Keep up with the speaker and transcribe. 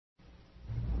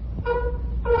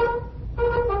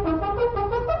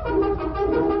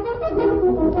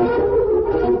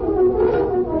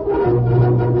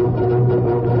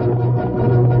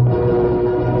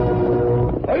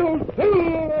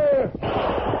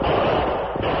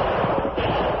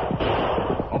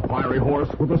fiery horse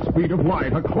with the speed of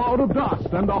light, a cloud of dust,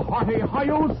 and a hearty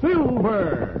hi-yo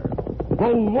silver. The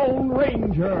Lone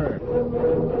Ranger.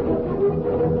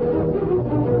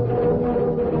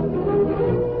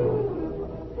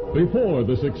 Before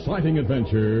this exciting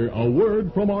adventure, a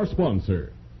word from our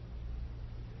sponsor.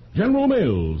 General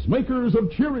Mills, makers of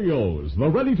Cheerios, the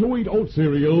ready-to-eat oat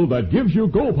cereal that gives you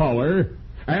go power,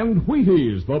 and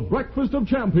Wheaties, the breakfast of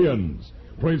champions,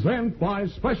 present by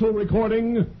special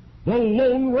recording, The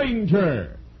Lone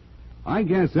Ranger. I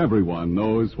guess everyone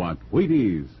knows what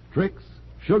Wheaties, Trix,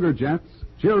 Sugar Jets,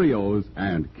 Cheerios,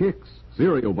 and Kix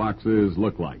cereal boxes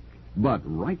look like. But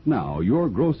right now, your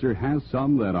grocer has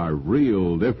some that are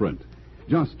real different.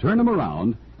 Just turn them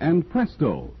around, and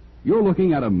presto, you're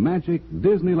looking at a magic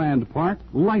Disneyland park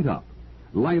light up.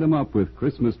 Light them up with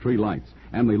Christmas tree lights,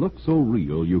 and they look so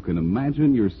real you can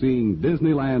imagine you're seeing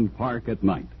Disneyland Park at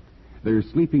night. There's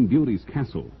Sleeping Beauty's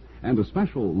castle, and a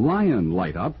special lion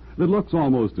light up that looks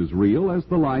almost as real as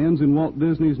the lions in Walt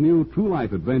Disney's new True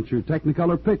Life Adventure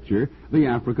Technicolor picture, The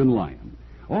African Lion.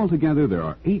 Altogether, there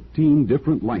are 18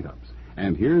 different light ups,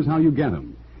 and here's how you get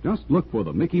them. Just look for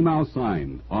the Mickey Mouse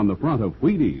sign on the front of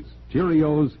Wheaties,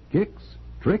 Cheerios, Kix,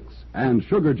 Trix, and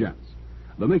Sugar Jets.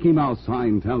 The Mickey Mouse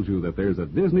sign tells you that there's a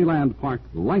Disneyland Park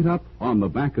light up on the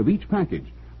back of each package,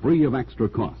 free of extra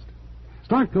cost.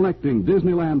 Start collecting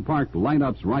Disneyland Park light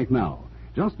ups right now.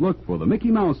 Just look for the Mickey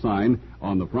Mouse sign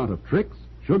on the front of Trix,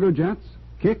 Sugar Jets,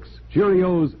 Kix,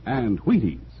 Cheerios, and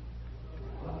Wheaties.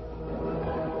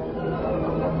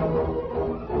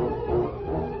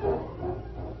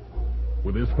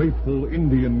 With his faithful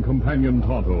Indian companion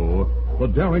Tonto, the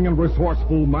daring and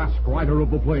resourceful masked rider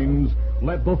of the plains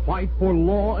led the fight for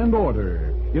law and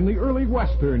order in the early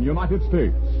western United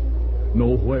States.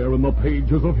 Nowhere in the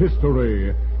pages of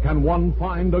history can one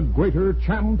find a greater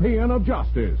champion of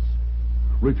justice.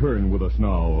 Return with us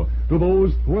now to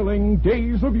those thrilling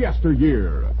days of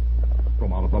yesteryear.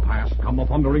 From out of the past come the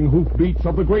thundering hoofbeats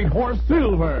of the great horse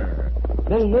Silver.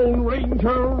 The Lone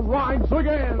Ranger rides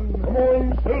again. Come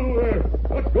on, Silver.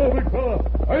 Let's go, big fella.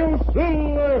 I'll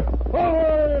Silver.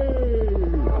 Away!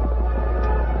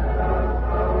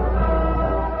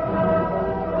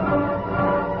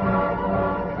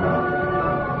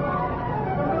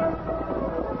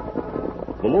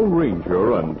 The Lone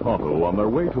Ranger and Tonto, on their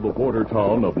way to the border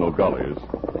town of Nogales,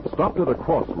 stopped at a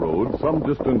crossroads some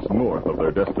distance north of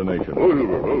their destination.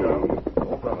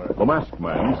 The masked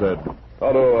man said,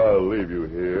 Tonto, I'll leave you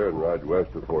here and ride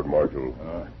west to Fort Marshall.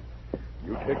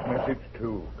 You take message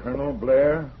to Colonel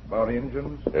Blair about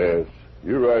Indians? Yes.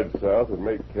 You ride south and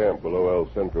make camp below El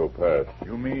Centro Pass.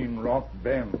 You mean Rock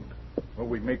Bend, where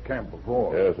we make camp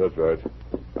before? Yes, that's right.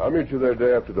 I'll meet you there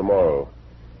day after tomorrow.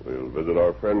 We'll visit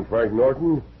our friend Frank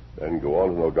Norton, then go on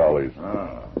to Nogales.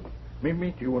 Me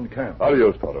meet you in camp.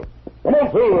 Adios, Tonto. Come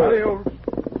on, Silver. Adios.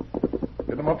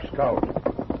 Get them up, Scout.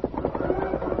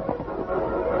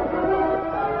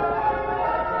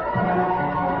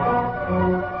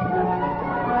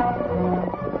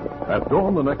 At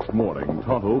dawn the next morning,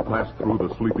 Tonto passed through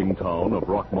the sleeping town of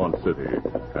Rockmont City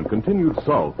and continued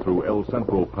south through El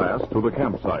Centro Pass to the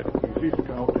campsite. Easy,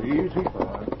 Scout, easy.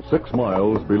 6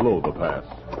 miles below the pass.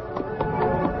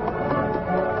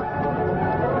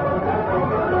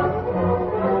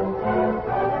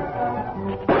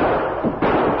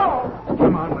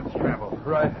 Come on, let's travel.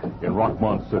 Right. In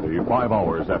Rockmont City, 5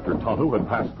 hours after Tonto had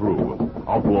passed through,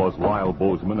 outlaws Lyle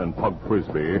Bozeman and Pug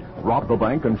Frisbee robbed the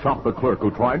bank and shot the clerk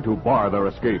who tried to bar their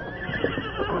escape.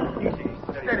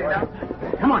 Steady now.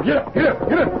 Come on, get up.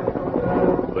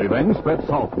 They then sped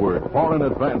southward, far in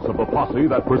advance of the posse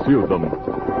that pursued them.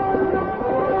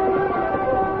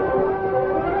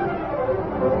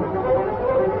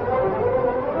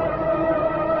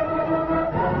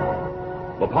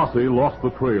 The posse lost the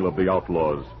trail of the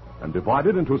outlaws and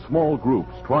divided into small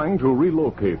groups trying to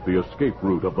relocate the escape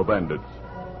route of the bandits.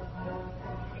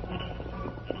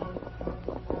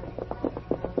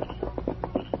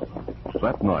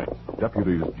 That night,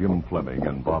 deputies Jim Fleming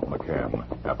and Bob McCann,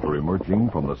 after emerging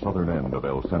from the southern end of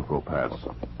El Centro Pass,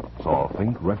 saw a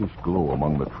faint reddish glow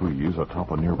among the trees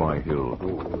atop a nearby hill.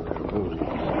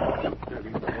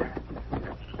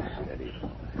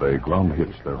 They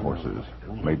ground-hitched their horses,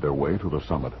 made their way to the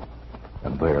summit,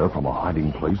 and there, from a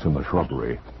hiding place in the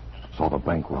shrubbery, saw the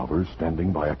bank robbers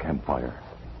standing by a campfire.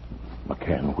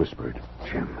 McCann whispered,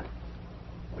 Jim,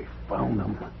 we found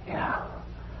them. Yeah.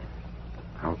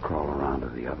 I'll crawl around to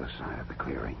the other side of the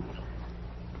clearing.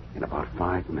 In about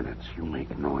 5 minutes, you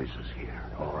make noises here.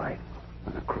 All right.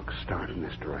 When the crooks start in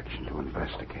this direction to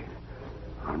investigate,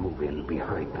 I'll move in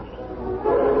behind them.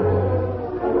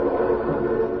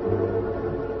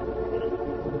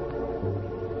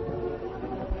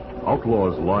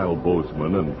 Outlaws Lyle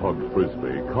Bozeman and Pug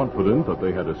Frisbee, confident that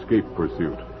they had escaped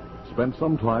pursuit, spent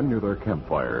some time near their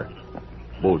campfire.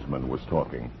 Bozeman was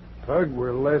talking. Pug,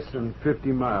 we're less than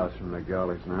 50 miles from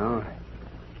Nogales now.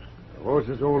 The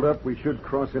horses hold up. We should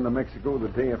cross into Mexico the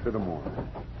day after tomorrow.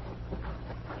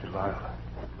 Lyle,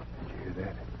 did you hear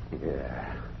that?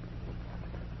 Yeah.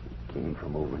 It came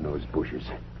from over in those bushes.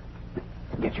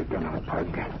 Get your gun out,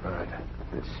 Pug. All right.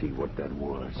 Let's see what that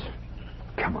was.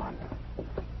 Come on.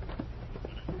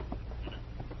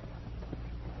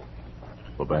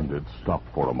 The bandits stopped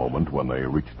for a moment when they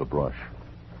reached the brush.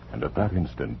 And at that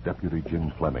instant, Deputy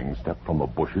Jim Fleming stepped from the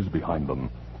bushes behind them.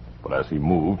 But as he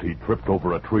moved, he tripped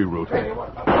over a tree root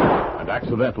and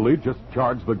accidentally just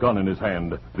charged the gun in his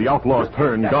hand. The outlaws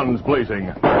turned, guns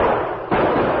blazing.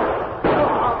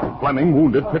 Fleming,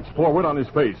 wounded, pitched forward on his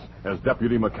face as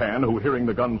Deputy McCann, who, hearing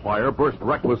the gunfire, burst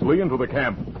recklessly into the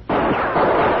camp.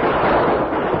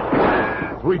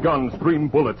 3 guns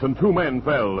streamed bullets, and 2 men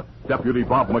fell. Deputy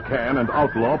Bob McCann and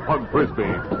outlaw Pug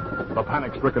Frisbee. The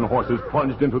panic-stricken horses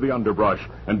plunged into the underbrush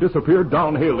and disappeared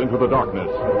downhill into the darkness.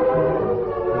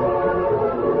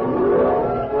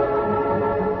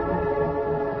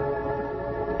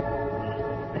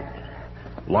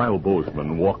 Lyle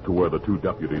Bozeman walked to where the 2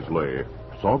 deputies lay,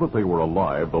 saw that they were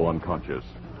alive though unconscious,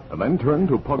 and then turned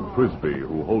to Pug Frisbee,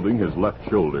 who, holding his left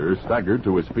shoulder, staggered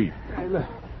to his feet. Hey,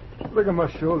 look at my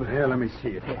shoulder. Yeah, let me see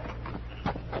it.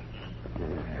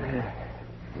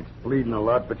 It's bleeding a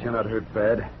lot, but you're not hurt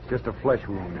bad. It's just a flesh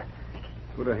wound.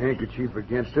 Put a handkerchief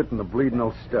against it, and the bleeding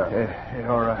will stop. Yeah,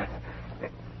 all right.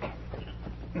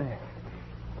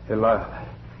 Hey, Lyle,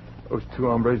 those 2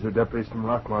 hombres are deputies from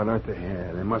Rockmont, aren't they?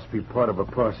 Yeah, they must be part of a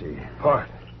posse. Part?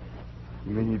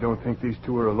 You mean you don't think these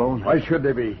 2 are alone? Why should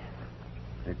they be?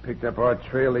 They picked up our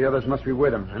trail. The others must be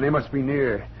with them, and they must be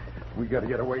near. We got to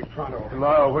get away pronto.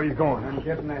 Lyle, where are you going? I'm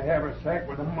getting a haversack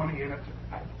with the money in it.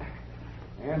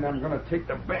 And I'm going to take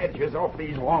the badges off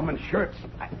these lawman shirts.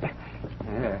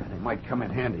 Yeah, they might come in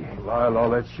handy. Lyle, all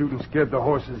that shooting scared the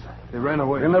horses. They ran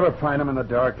away. You'll never find them in the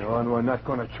dark. No, and we're not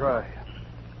going to try.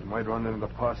 We might run into the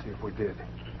posse if we did.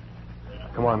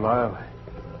 Come on, Lyle.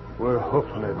 We're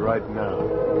hoofing it right now.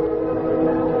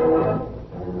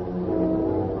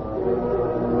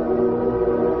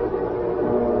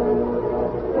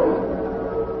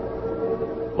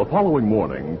 The following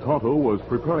morning, Tonto was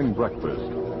preparing breakfast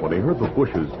when he heard the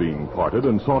bushes being parted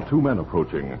and saw 2 men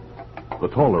approaching. The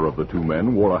taller of the 2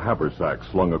 men wore a haversack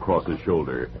slung across his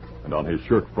shoulder, and on his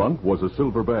shirt front was a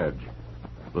silver badge.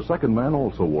 The second man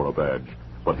also wore a badge,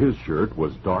 but his shirt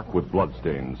was dark with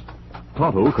bloodstains.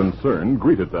 Tonto, concerned,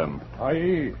 greeted them.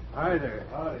 Hi. Hi there.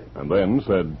 Hi. And then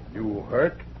said, You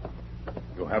hurt?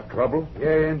 You have trouble?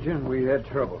 Yeah, Injun, we had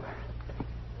trouble.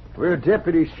 We're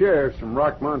deputy sheriffs from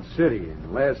Rockmont City,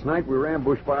 and last night we were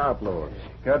ambushed by outlaws.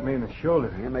 Got me in the shoulder.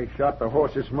 And they shot the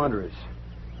horses from under us.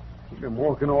 We've been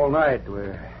walking all night.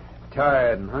 We're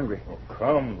tired and hungry. Oh,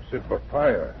 come, sit by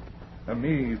fire. And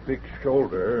me, big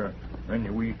shoulder, and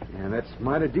you eat. And that's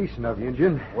mighty decent of you,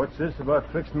 Injun. What's this about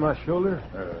fixing my shoulder?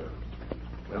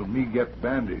 Well, me get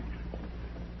bandaged.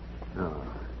 Oh.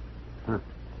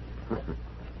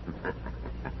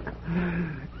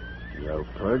 Well,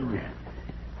 Pug,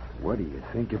 what do you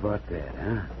think about that,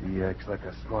 huh? He acts like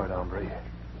a smart hombre.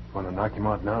 Want to knock him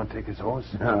out now and take his horse?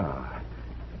 No.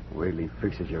 Wait till he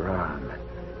fixes your arm.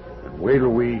 And wait till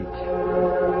we eat.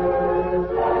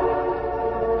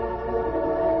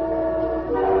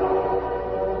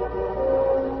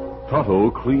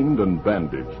 Tonto cleaned and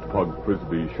bandaged Pug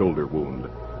Frisbee's shoulder wound,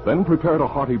 then prepared a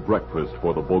hearty breakfast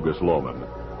for the bogus lawman.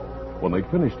 When they'd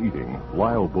finished eating,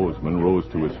 Lyle Bozeman rose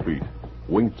to his feet,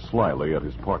 winked slyly at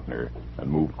his partner, and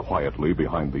moved quietly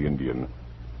behind the Indian.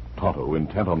 Tonto,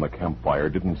 intent on the campfire,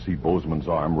 didn't see Bozeman's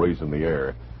arm raised in the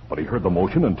air, but he heard the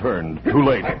motion and turned. Too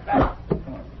late.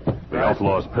 The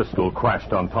outlaw's pistol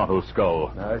crashed on Tonto's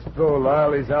skull. Nice throw,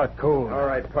 Lyle. He's out cold. All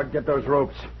right, Pug, get those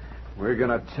ropes. We're going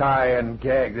to tie and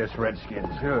gag this redskin.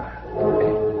 Sure.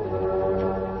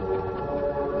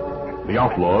 The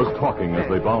outlaws, talking as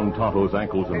they bound Tonto's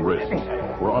ankles and wrists,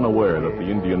 were unaware that the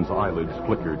Indian's eyelids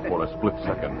flickered for a split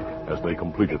second as they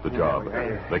completed the job.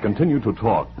 They continued to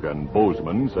talk, and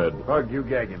Bozeman said, Pug, you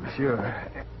gag him. Sure.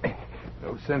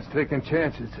 No sense taking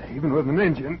chances, even with an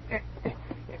engine.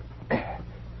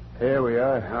 Here we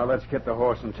are. Now, let's get the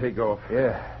horse and take off.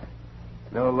 Yeah.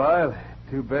 No, Lyle,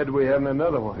 too bad we haven't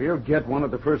another one. We'll get one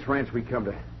at the first ranch we come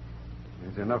to.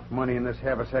 There's enough money in this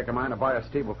haversack of mine to buy a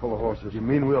stable full of horses. You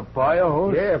mean we'll buy a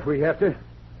horse? Yeah, if we have to.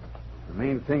 The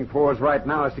main thing for us right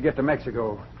now is to get to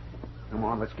Mexico. Come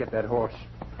on, let's get that horse.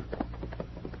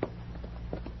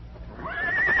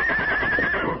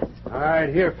 All right,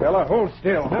 here, fella. Hold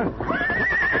still, huh?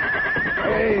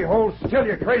 Hey, hold still,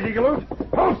 you crazy galoot.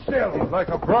 Hold still. He's like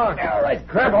a bronc. All right,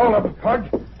 grab hold of him, Pug.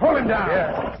 Hold him down.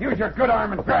 Yeah. Use your good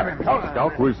arm and grab him. Hold him.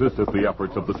 Scout resisted the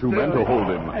efforts of the two men to hold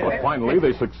him, but finally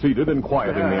they succeeded in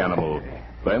quieting the animal.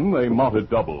 Then they mounted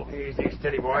double. Easy,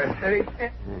 steady, boy. Steady.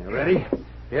 Ready?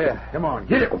 Yeah, come on,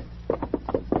 get it.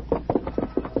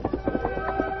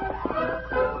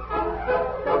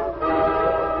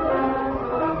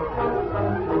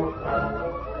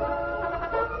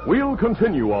 We'll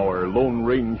continue our Lone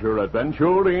Ranger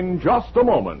adventure in just a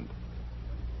moment.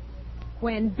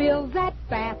 When Bill's at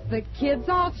bat, the kids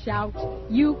all shout,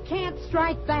 "You can't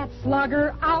strike that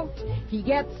slugger out." He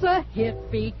gets a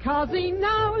hit because he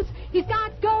knows he's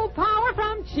got go power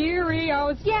from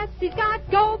Cheerios. Yes, he's got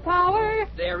go power.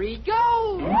 There he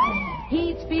goes.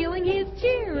 He's feeling his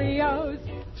Cheerios.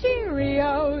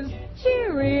 Cheerios.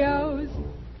 Cheerios.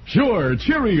 Sure,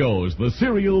 Cheerios, the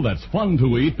cereal that's fun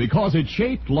to eat because it's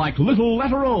shaped like little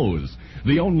letter O's.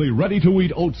 The only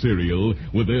ready-to-eat oat cereal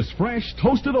with this fresh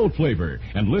toasted oat flavor.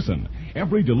 And listen,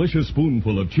 every delicious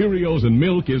spoonful of Cheerios and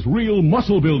milk is real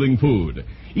muscle-building food.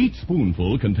 Each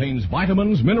spoonful contains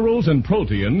vitamins, minerals, and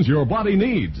proteins your body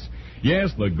needs.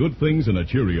 Yes, the good things in a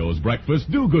Cheerios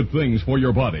breakfast do good things for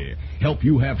your body. Help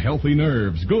you have healthy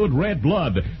nerves, good red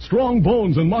blood, strong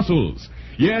bones and muscles.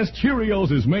 Yes,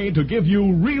 Cheerios is made to give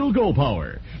you real go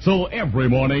power. So every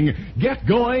morning, get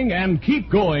going and keep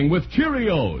going with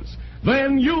Cheerios.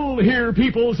 Then you'll hear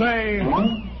people say,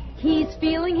 He's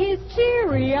feeling his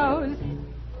Cheerios.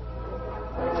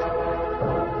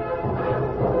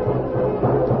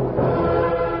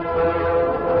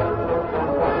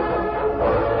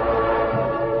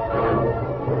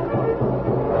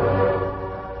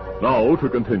 Now to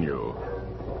continue.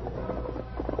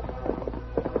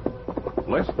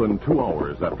 Less than 2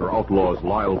 hours after outlaws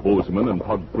Lyle Bozeman and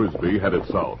Pug Frisbee headed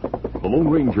south, the Lone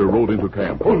Ranger rode into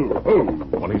camp.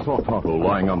 When he saw Tonto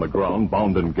lying on the ground,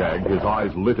 bound and gagged, his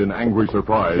eyes lit in angry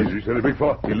surprise. Easy, steady, big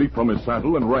fella. He leaped from his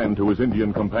saddle and ran to his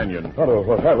Indian companion. Tonto,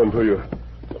 what happened to you?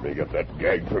 Let me get that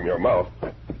gag from your mouth.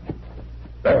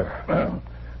 There.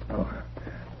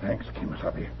 Thanks,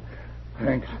 Kimasabi.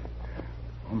 Thanks.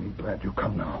 I'm glad you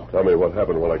come now. Tell me what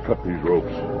happened when I cut these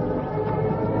ropes.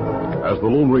 As the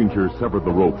Lone Ranger severed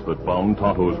the ropes that bound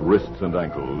Tonto's wrists and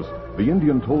ankles, the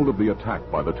Indian told of the attack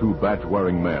by the two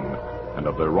badge-wearing men and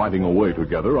of their riding away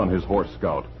together on his horse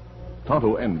Scout.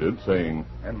 Tonto ended, saying,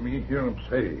 And me hear 'em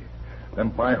say, them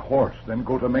buy horse, then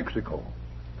go to Mexico.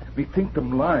 Me think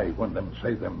them lie when them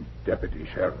say them deputy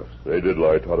sheriffs. They did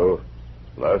lie, Tonto.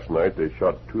 Last night they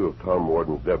shot 2 of Tom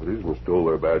Warden's deputies and stole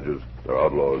their badges. They're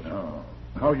outlaws.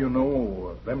 How you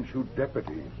know them shoot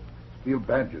deputies, steal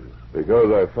badges?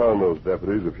 Because I found those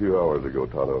deputies a few hours ago,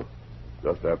 Tonto.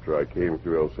 Just after I came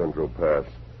through El Centro Pass.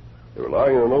 They were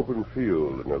lying in an open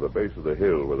field near the base of the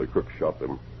hill where the crook shot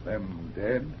them. Them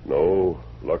dead? No.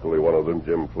 Luckily, one of them,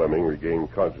 Jim Fleming,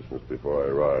 regained consciousness before I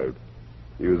arrived.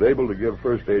 He was able to give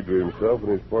first aid to himself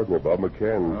and his partner, Bob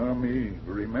McCann. Me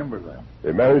remember them.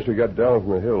 They managed to get down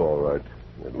from the hill all right.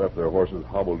 They'd left their horses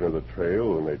hobbled near the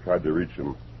trail, and they tried to reach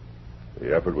them.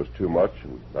 The effort was too much,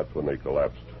 and that's when they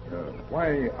collapsed.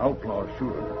 Why outlaws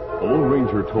shoot them? The Lone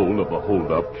Ranger told of the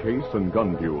hold-up, chase, and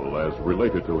gun duel as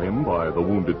related to him by the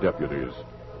wounded deputies.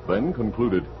 Then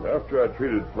concluded, After I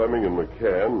treated Fleming and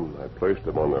McCann, I placed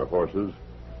them on their horses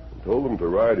and told them to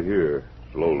ride here,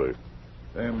 slowly.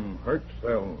 Them hurt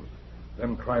selves.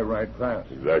 Them try ride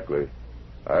fast. Exactly.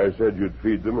 I said you'd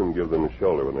feed them and give them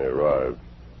shelter when they arrived.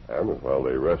 And while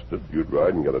they rested, you'd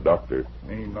ride and get a doctor.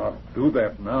 Me not do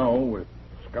that now with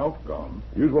Scout gone.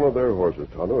 Use one of their horses,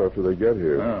 Tonto, after they get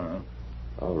here. Uh-huh.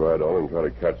 I'll ride on and try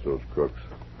to catch those crooks.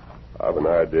 I've an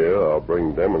idea I'll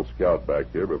bring them and Scout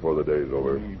back here before the day's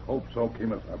over. We hope so,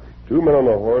 Kimasabi. 2 men on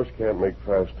a horse can't make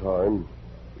fast time,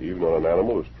 even on an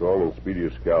animal as strong and speedy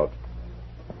as Scout.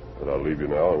 But I'll leave you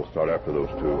now and start after those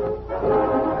 2.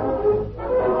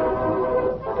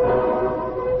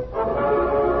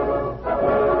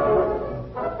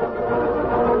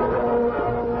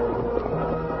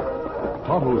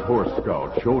 Tonto's horse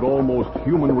Scout showed almost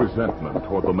human resentment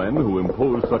toward the men who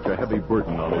imposed such a heavy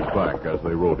burden on his back as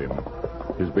they rode him.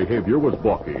 His behavior was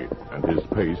balky and his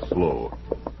pace slow.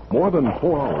 More than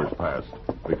 4 hours passed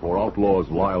before outlaws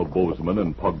Lyle Bozeman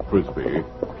and Pug Frisbee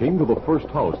came to the first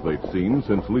house they'd seen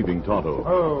since leaving Tonto.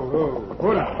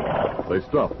 They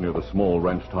stopped near the small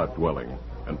ranch-type dwelling,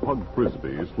 and Pug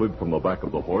Frisbee slid from the back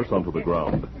of the horse onto the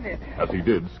ground. As he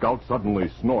did, Scout suddenly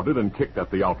snorted and kicked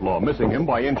at the outlaw, missing him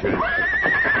by inches.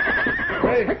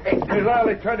 Hey, Lyle,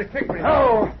 they tried to kick me.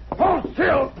 Hold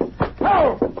still.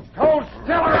 Hold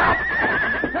still or out.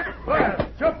 Well,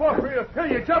 jump off or he'll kill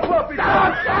you. Jump off.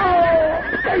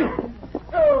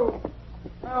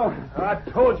 Oh, I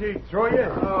told you he'd throw you.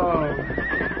 Oh.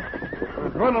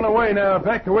 He's running away now,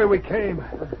 back the way we came.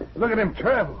 Look at him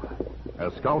travel.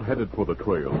 As Scout headed for the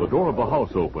trail, the door of the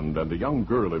house opened and a young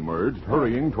girl emerged,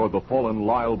 hurrying toward the fallen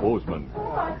Lyle Bozeman. Oh,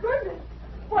 my goodness.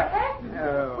 What happened?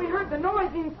 Oh. We heard the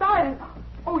noise inside and...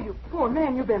 Oh, you poor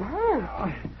man, you've been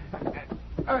hurt.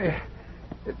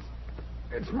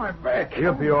 It's my back.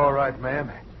 He'll be all right,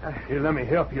 ma'am. Here, let me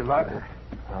help you, Lyle.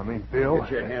 I mean, Bill.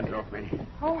 Get your hands off me.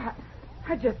 Oh,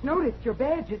 I just noticed your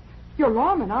badge. You're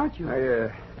lawman, aren't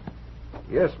you?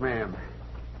 Yes, ma'am.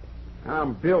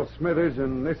 I'm Bill Smithers,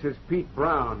 and this is Pete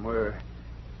Brown. We're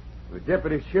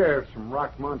deputy sheriffs from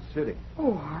Rockmont City.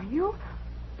 Oh, are you?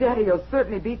 Daddy'll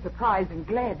certainly be surprised and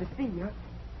glad to see you.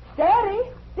 Daddy!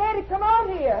 Daddy, come out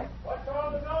here. What's all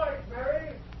the noise,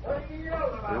 Mary? What are you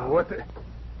yelling about? What the...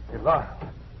 Hey, Lyle,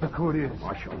 look who it is.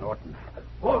 Marshal Norton.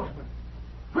 Bozeman.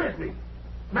 Frisbee.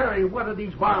 Mary, what are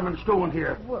these varmints doing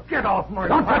here? Get off,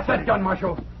 Marshal. Don't touch that gun,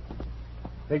 Marshal.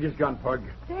 Take his gun, Pug.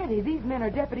 Daddy, these men are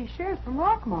deputy sheriffs from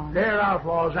Rockmont. They're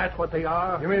outlaws, that's what they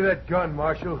are. Give me that gun,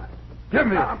 Marshal. Give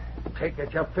me it. Take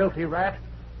it, you filthy rat.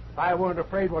 If I weren't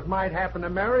afraid what might happen to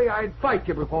Mary, I'd fight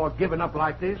you before giving up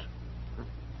like this.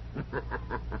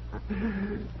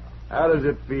 How does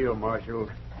it feel, Marshal?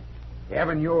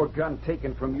 Having your gun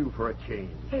taken from you for a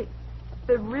change. They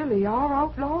really are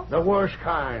outlaws? The worst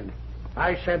kind.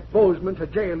 I sent Bozeman to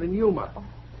jail in Yuma.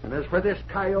 And as for this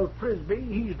coyote Frisbee,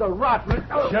 he's the rottenest...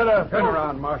 Shut up. Turn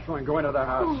around, Marshal, and go into the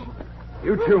house.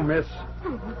 You too, miss.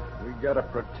 We gotta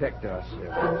protect ourselves.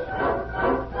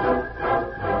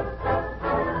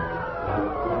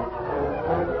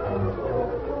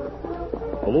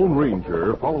 The Lone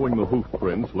Ranger, following the hoof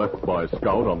prints left by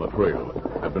Scout on the trail,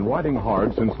 had been riding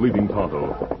hard since leaving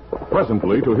Tonto.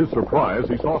 Presently, to his surprise,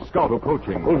 he saw Scout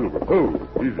approaching. Oh,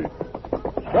 easy.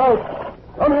 Scout!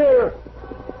 Come here!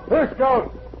 Here,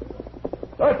 Scout!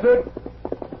 That's it!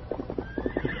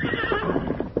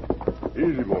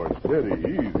 Easy, boy. Steady,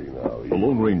 easy now. The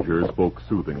Lone Ranger spoke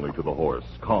soothingly to the horse,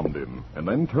 calmed him, and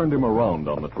then turned him around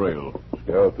on the trail.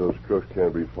 Scout, those crooks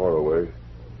can't be far away.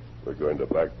 We're going to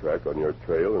backtrack on your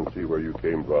trail and see where you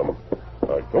came from. All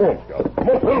right, come on, Scout. Come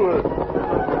on, over.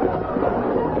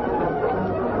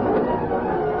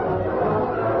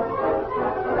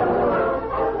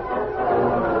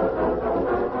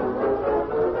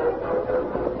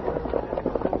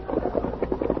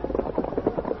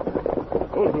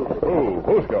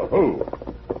 Oh, Scout, oh.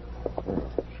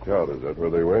 Scout, is that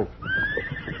where they went?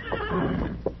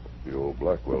 The old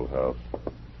Blackwell house.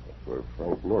 That's where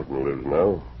Frank Norton lives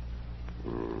now.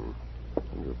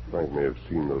 Wonder if Frank may have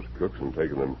seen those crooks and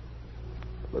taken them.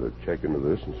 Better check into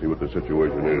this and see what the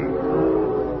situation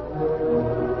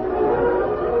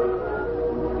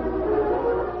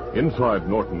is. Inside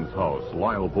Norton's house,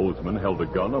 Lyle Bozeman held a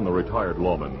gun on the retired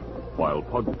lawman, while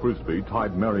Pug Frisbee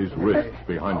tied Mary's wrists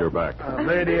behind her back.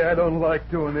 Lady, I don't like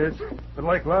doing this. But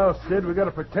like Lyle said, we got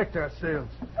to protect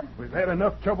ourselves. We've had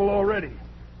enough trouble already.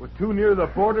 We're too near the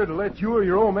border to let you or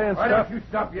your old man Why stop. don't you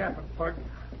stop yapping, Pug?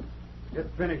 Get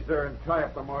finished there and tie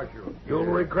up the Marshal. You'll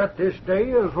regret this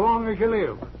day as long as you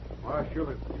live. Marshal,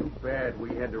 it's too bad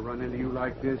we had to run into you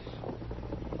like this.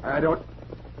 I don't...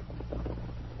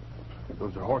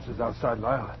 Those are horses outside,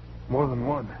 Lyle. More than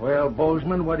one. Well,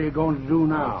 Bozeman, what are you going to do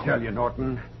now? I'll tell you,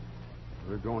 Norton.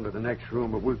 We're going to the next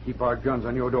room, but we'll keep our guns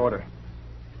on your daughter.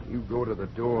 You go to the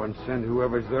door and send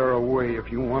whoever's there away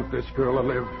if you want this girl to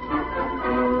live.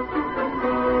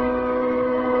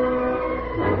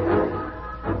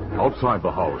 Outside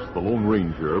the house, the Lone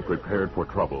Ranger, prepared for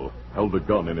trouble, held a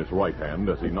gun in his right hand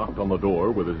as he knocked on the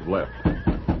door with his left.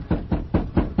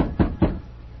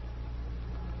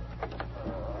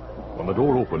 When the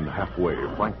door opened halfway,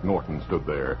 Frank Norton stood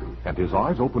there, and his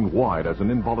eyes opened wide as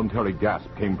an involuntary gasp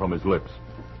came from his lips.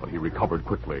 But he recovered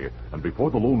quickly, and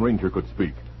before the Lone Ranger could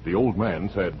speak, the old man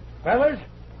said, Fellas,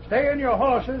 stay on your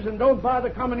horses and don't bother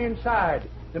coming inside.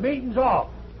 The meeting's off.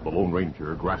 The Lone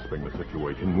Ranger, grasping the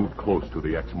situation, moved close to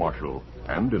the ex-marshal,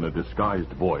 and in a disguised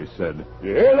voice said,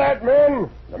 You hear that,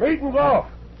 men? The meeting's off.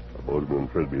 Bozeman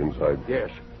and Frisbee inside. Yes,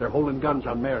 they're holding guns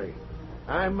on Mary.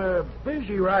 I'm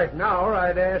busy right now, or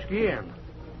I'd ask him.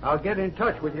 I'll get in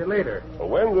touch with you later. Well,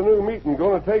 when's the new meeting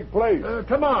going to take place?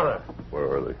 Tomorrow.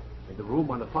 Where are they? In the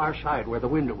room on the far side where the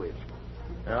window is.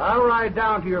 I'll ride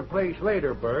down to your place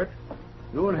later, Bert.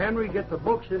 You and Henry get the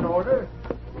books in order.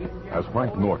 As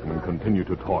Frank Norton continued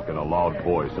to talk in a loud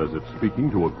voice as if speaking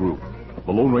to a group,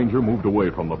 the Lone Ranger moved away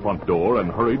from the front door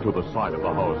and hurried to the side of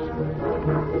the house.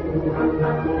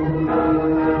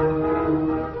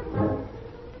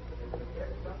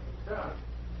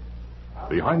 I'll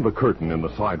Behind the curtain in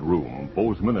the side room,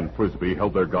 Bozeman and Frisbee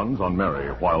held their guns on Mary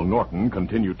while Norton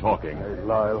continued talking. Hey,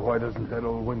 Lyle, why doesn't that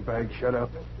old windbag shut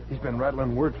up? He's been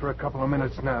rattling words for a couple of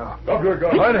minutes now. Drop your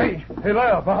gun. Hey,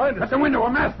 Lyle, behind us. At the window, a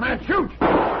masked man, shoot!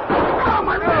 Oh,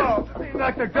 my wrist! He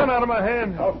knocked the gun out of my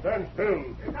hand. Now stand still.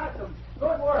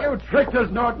 You tricked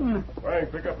us, Norton. Frank,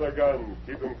 pick up their guns.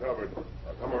 Keep them covered.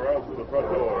 I'll come around through the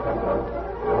front door.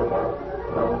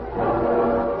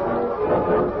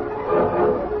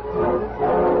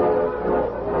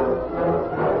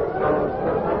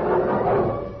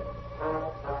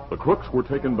 The crooks were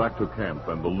taken back to camp,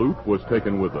 and the loot was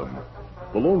taken with them.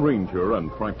 The Lone Ranger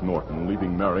and Frank Norton,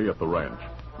 leaving Mary at the ranch,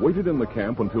 waited in the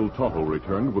camp until Tonto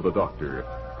returned with a doctor,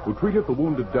 who treated the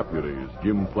wounded deputies,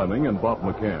 Jim Fleming and Bob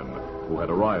McCann, who had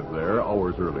arrived there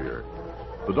hours earlier.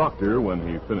 The doctor, when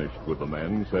he finished with the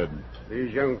men, said,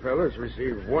 These young fellows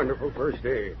received wonderful first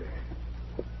aid.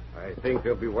 I think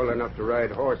they'll be well enough to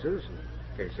ride horses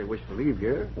in case they wish to leave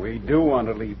here. We do want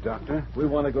to leave, Doctor. We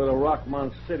want to go to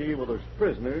Rockmont City with those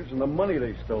prisoners and the money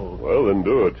they stole. Well, then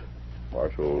do it.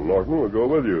 Marshal Norton will go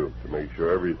with you to make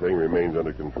sure everything remains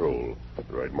under control.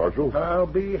 Right, Marshal? I'll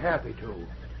be happy to.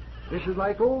 This is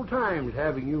like old times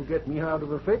having you get me out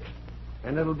of a fix,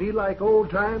 and it'll be like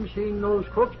old times seeing those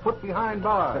crooks put behind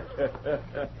bars.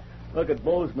 Look at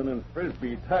Bozeman and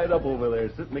Frisbee tied up over there,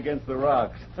 sitting against the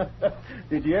rocks.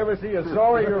 Did you ever see a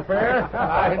sorrier affair?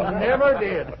 I never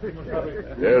did.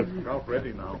 Yes. All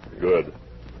ready now. Good.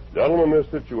 Gentlemen, this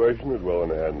situation is well in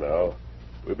hand now.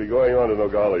 We'll be going on to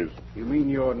Nogales. You mean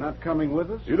you're not coming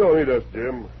with us? You don't need us,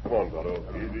 Jim. Come on, Tonto.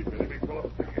 Easy, big fellow.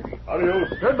 Adios.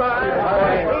 Goodbye.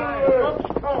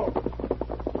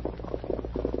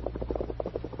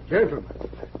 Gentlemen,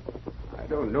 I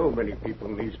don't know many people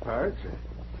in these parts.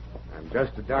 I'm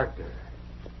just a doctor.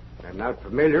 I'm not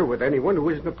familiar with anyone who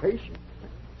isn't a patient.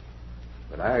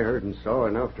 But I heard and saw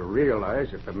enough to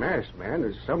realize that the masked man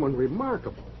is someone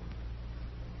remarkable.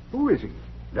 Who is he?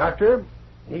 Doctor,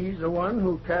 he's the one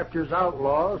who captures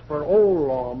outlaws for old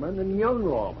lawmen and young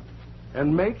lawmen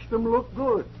and makes them look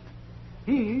good.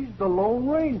 He's the Lone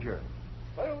Ranger.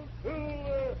 Well,